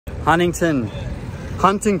Huntington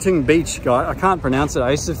Beach, guy. I can't pronounce it.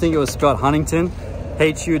 I used to think it was spelled Huntington,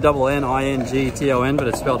 Hunninghton, but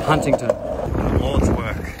it's spelled Huntington. Lord's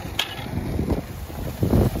work.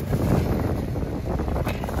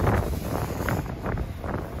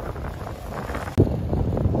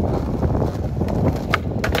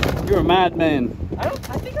 You're a madman. I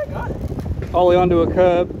think I got it. Ollie onto a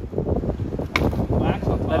curb.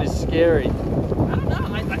 That is scary. I don't know. I feel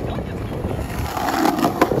like it's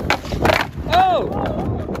Oh!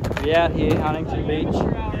 We out here, Huntington Beach.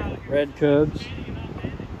 Red curbs.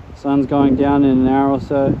 Sun's going down in an hour or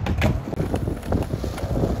so.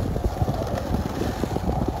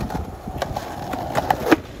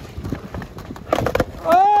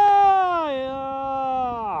 Oh,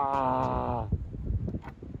 yeah.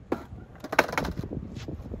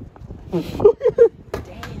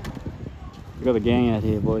 We got the gang out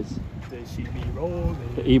here, boys. They see me rolling.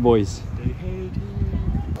 The E-boys. They hate you.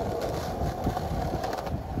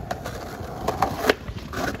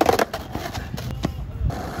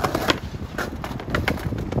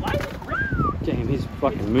 Damn, he's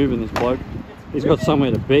fucking moving, this bloke. He's got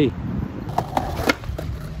somewhere to be.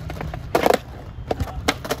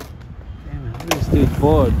 Damn it, look at this dude's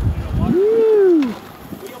board. Woo!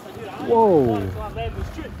 Whoa.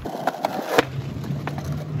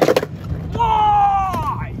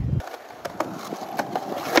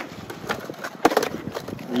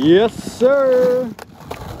 Yes, sir.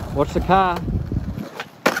 Watch the car.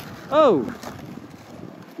 Oh,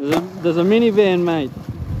 there's a minivan, mate.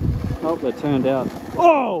 Oh, they turned out.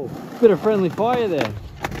 Oh, bit of friendly fire there.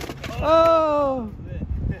 Oh,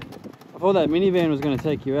 I thought that minivan was going to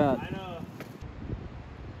take you out. I know.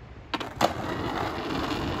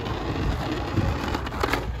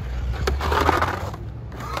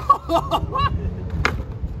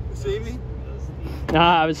 See me?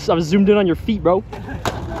 Nah, I was zoomed in on your feet, bro.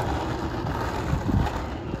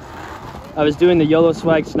 I was doing the YOLO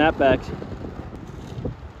swag snapbacks.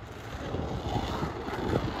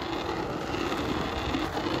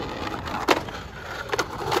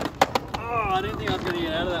 Oh, I didn't think I was going to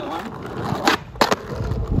get out of that one.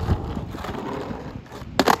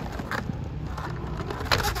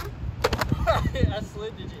 That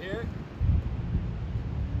slid, did you hear it?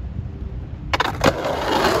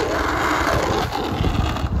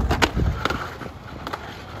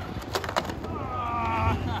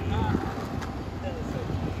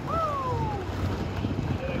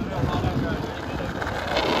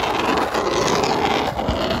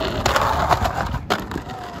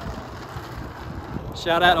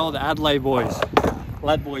 Shout out all the Adelaide boys.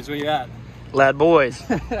 Lad boys, where you at? Lad boys.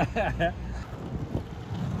 I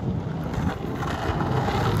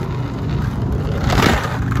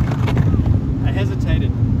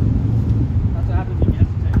hesitated. That's what happens when you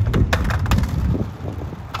hesitate.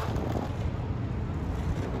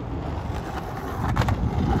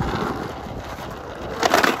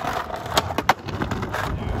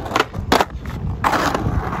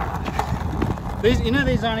 These, you know,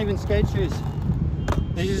 these aren't even skate shoes.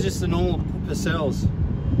 These are just the normal Purcells.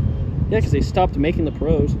 Yeah, because they stopped making the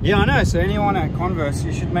pros. Yeah, I know. So anyone at Converse,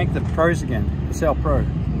 you should make the pros again. Purcell Pro.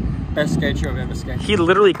 Best skate shoe I've ever skated. He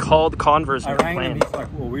literally called Converse. I rang him, he's like,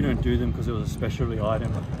 well, we don't do them because it was a specialty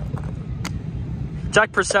item.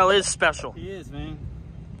 Jack Purcell is special. He is, man.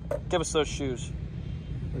 Give us those shoes.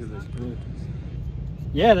 Look at those boots.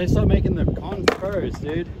 Yeah, they started making the Pros,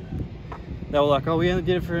 dude. They were like, oh, we only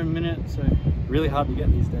did it for a minute, so really hard to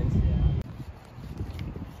get these days.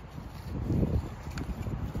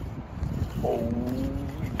 Oh,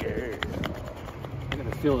 yeah. I'm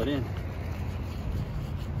gonna fill it in.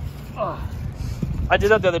 Oh. I did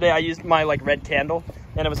that the other day. I used my red candle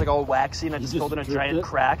and it was like all waxy and I just filled in a giant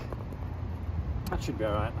crack. That should be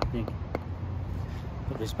alright, I think.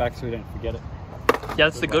 Put this back so we don't forget it. Yeah,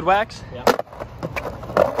 that's the good wax? Yeah.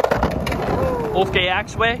 Wolfgang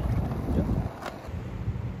Axe way?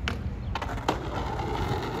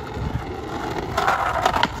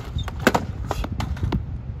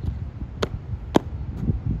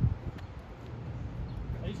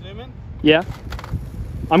 Yeah.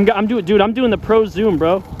 I'm doing, dude, I'm doing the pro zoom,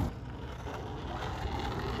 bro.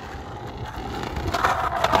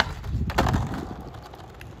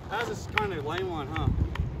 That was a kind of lame one, huh?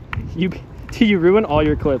 You ruin all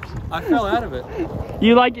your clips. I fell out of it.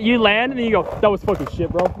 You land and then you go, that was fucking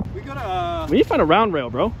shit, bro. We gotta we need to find a round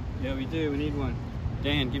rail, bro. Yeah, we do. We need one.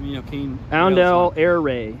 Dan, give me your keen Oundell Air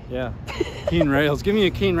Ray. Yeah. Keen rails. Give me a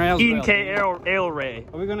keen rails. Keen K Air Ray.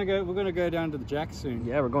 We're gonna go down to the Jacks soon.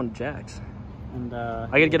 Yeah, we're going to Jacks. And I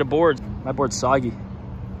gotta get a board. My board's soggy.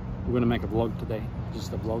 We're gonna make a vlog today.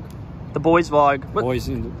 Just a vlog. The boys vlog. Boys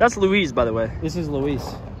in the... That's Louise, by the way. This is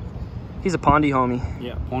Louise. He's a Pondy homie.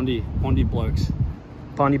 Yeah, Pondy Blokes.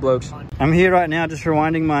 Pondy Blokes. I'm here right now just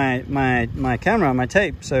rewinding my camera, my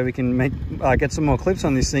tape, so we can make get some more clips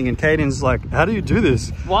on this thing. And Caden's like, how do you do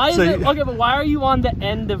this? Why is it, okay, but why are you on the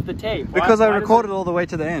end of the tape? Because I recorded all the way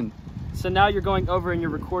to the end. So now you're going over and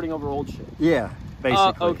you're recording over old shit. Yeah,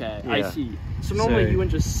 basically. Okay, yeah. I see. So normally you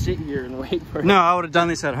wouldn't just sit here and wait for it. No, I would have done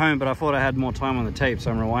this at home, but I thought I had more time on the tape,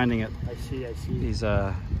 so I'm rewinding it. I see. He's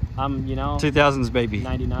you know, 2000s baby.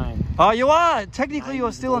 99. Oh, you are! Technically,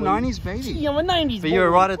 you're still a 90s baby. Yeah, I'm a 90s But you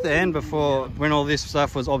were right at the end before, when all this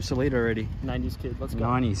stuff was obsolete already. 90s kid, let's go.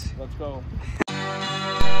 90s. Let's go.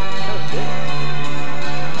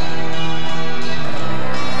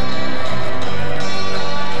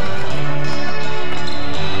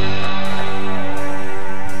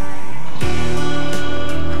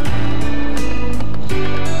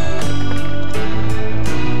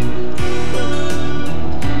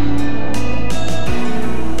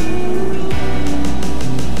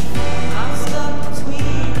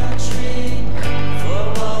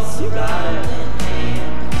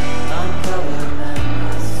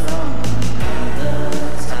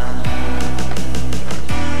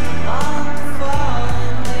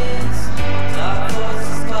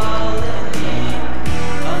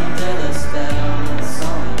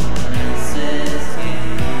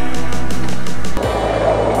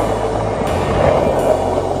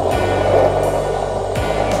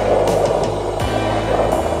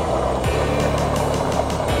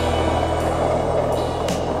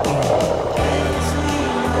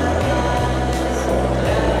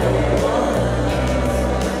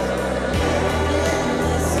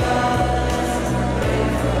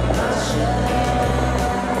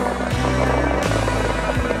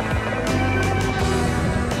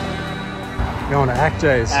 Going to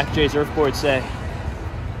ActJ's. ActJ's Earthboard say.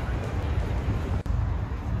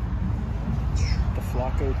 The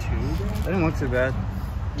Flacco 2, bro? They didn't look too bad.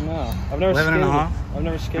 No. I've never 11 and a half? I've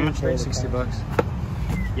never skated. How much are they? 60 bucks.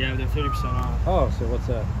 Yeah, they're 30% off. Oh, so what's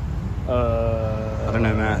that? I don't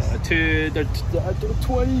know math. They're 20, like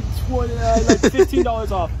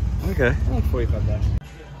 $15 off. Okay. Like 45 bucks.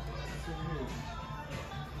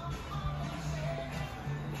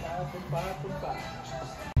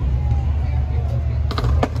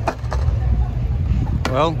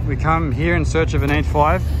 Well, we come here in search of an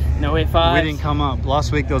 8.5. No 8.5. We didn't come up.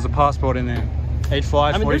 Last week there was a passport in there.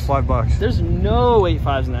 8.5, 45 bucks. There's no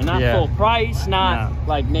 8.5s in there. Not Yeah. full price, not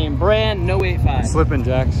like name brand, no 8.5. Slipping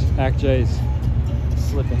Jacks, ActJ's.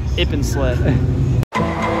 Slipping. Ip and slip.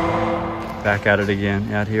 Back at it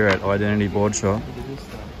again, out here at Identity Board Shop.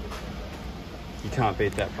 You can't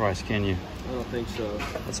beat that price, can you? I don't think so.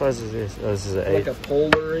 What size is this? Oh, this is an 8. Like a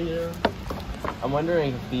polar, you know? I'm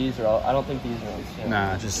wondering if these are all, I don't think these ones. Yeah.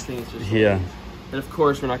 Nah, just here. here. And of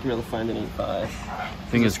course, we're not gonna be able to find an 8.5.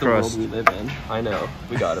 Fingers crossed. The world we live in. I know.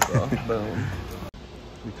 We got it, bro. Boom.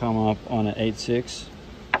 We come up on an 8.6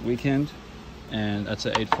 weekend, and that's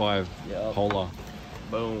an 8.5 Yep. Polar.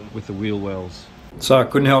 Boom. With the wheel wells. So I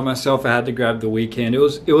couldn't help myself. I had to grab the weekend. It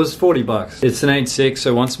was 40 bucks. It's an 8.6,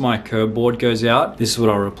 so once my curb board goes out, this is what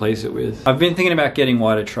I'll replace it with. I've been thinking about getting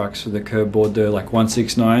wider trucks for the curb board though, like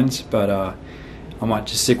 169s, but I might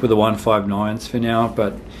just stick with the 159s for now.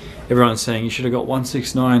 But everyone's saying you should have got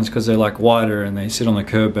 169s because they're like wider and they sit on the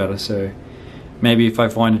curb better. So maybe if I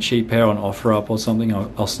find a cheap pair on OfferUp or something,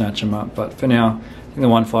 I'll snatch them up. But for now, I think the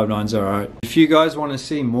 159s are alright. If you guys want to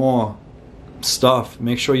see more stuff,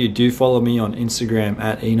 make sure you do follow me on Instagram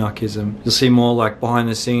at Enochism. You'll see more like behind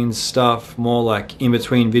the scenes stuff, more like in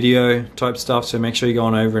between video type stuff, so make sure you go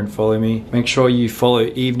on over and follow me. Make sure you follow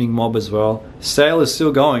Evening Mob as well. Sale is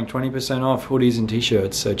still going, 20% off hoodies and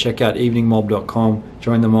t-shirts, so check out eveningmob.com,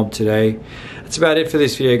 join the mob today. That's about it for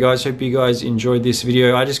this video, guys. Hope you guys enjoyed this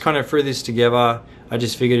video. I just kind of threw this together. I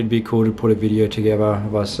just figured it'd be cool to put a video together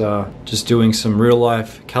of us just doing some real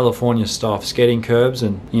life California stuff, skating curbs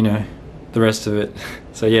and, you know, the rest of it.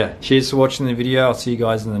 So yeah, cheers for watching the video. I'll see you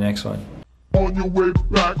guys in the next one. On your way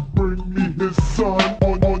back, bring me his son.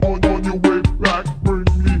 On your way back, bring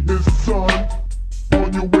me his son.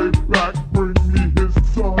 On your way back, bring me his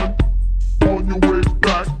son. On your way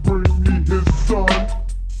back, bring me his son.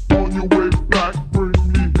 On your way back.